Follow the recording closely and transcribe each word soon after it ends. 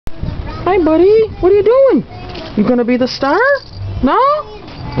Hi, buddy. What are you doing? You gonna be the star? No?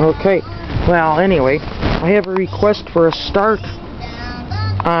 Okay. Well, anyway, I have a request for a start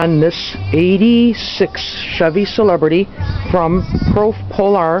on this 86 Chevy Celebrity from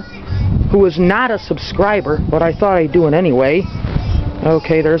PROFPOLAR, who is not a subscriber, but I thought I'd do it anyway.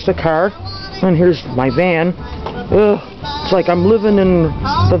 Okay, there's the car, and here's my van. Ugh, it's like I'm living in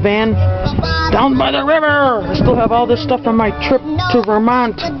the van down by the river. I still have all this stuff on my trip to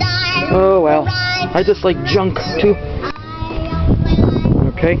Vermont. Oh well, I just like junk too.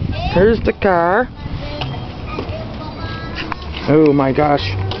 Okay, here's the car. Oh my gosh,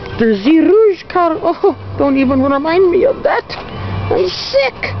 there's the Rouge car. Oh, don't even remind me of that. I'm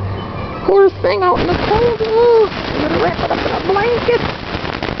sick. Poor thing out in the cold. Oh, I'm gonna wrap it up in a blanket.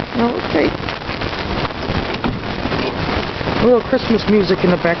 Okay. A little Christmas music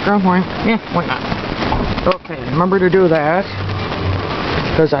in the background. Why? Yeah, why not? Okay, remember to do that.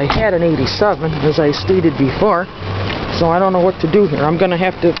 Because I had an 87, as I stated before. So I don't know what to do here. I'm gonna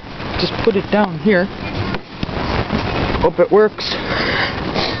have to just put it down here. Hope it works.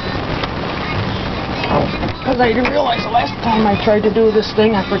 Because I didn't realize the last time I tried to do this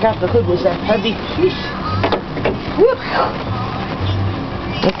thing, I forgot the hood was that heavy. Whoop.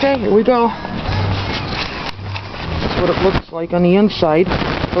 Okay, here we go. That's what it looks like on the inside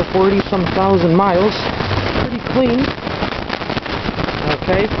for 40-some thousand miles. Pretty clean.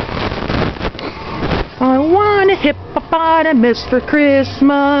 Okay. I want a hippopotamus for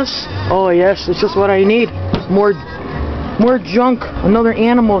Christmas. Oh yes, it's just what I need. More junk. Another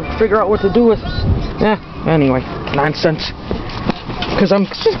animal to figure out what to do with. Anyway, nonsense. Because I'm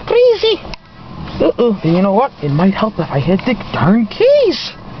just crazy. And you know what? It might help if I had the darn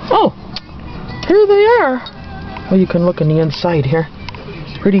keys. Oh, here they are. Well, you can look on the inside here.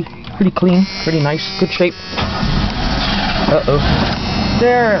 Pretty clean, pretty nice, good shape.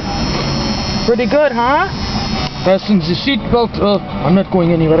 There. Pretty good, huh? Fasten the seatbelt. I'm not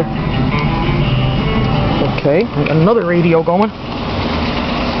going anywhere. Okay, another radio going.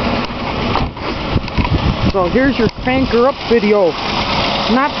 So here's your cranker up video.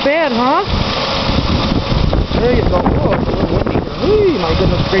 Not bad, huh? There you go. Whoa, it's a little windy here. Hey, my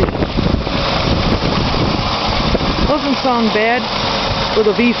goodness gracious. Doesn't sound bad for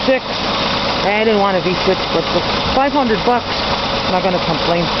the V6. I didn't want a V6, but for 500 bucks, I'm not gonna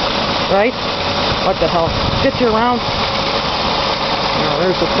complain, right? What the hell? Gets you around. Now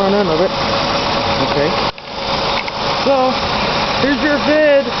there's the front end of it. Okay. So here's your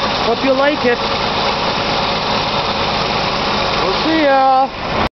vid. Hope you like it. We'll see ya.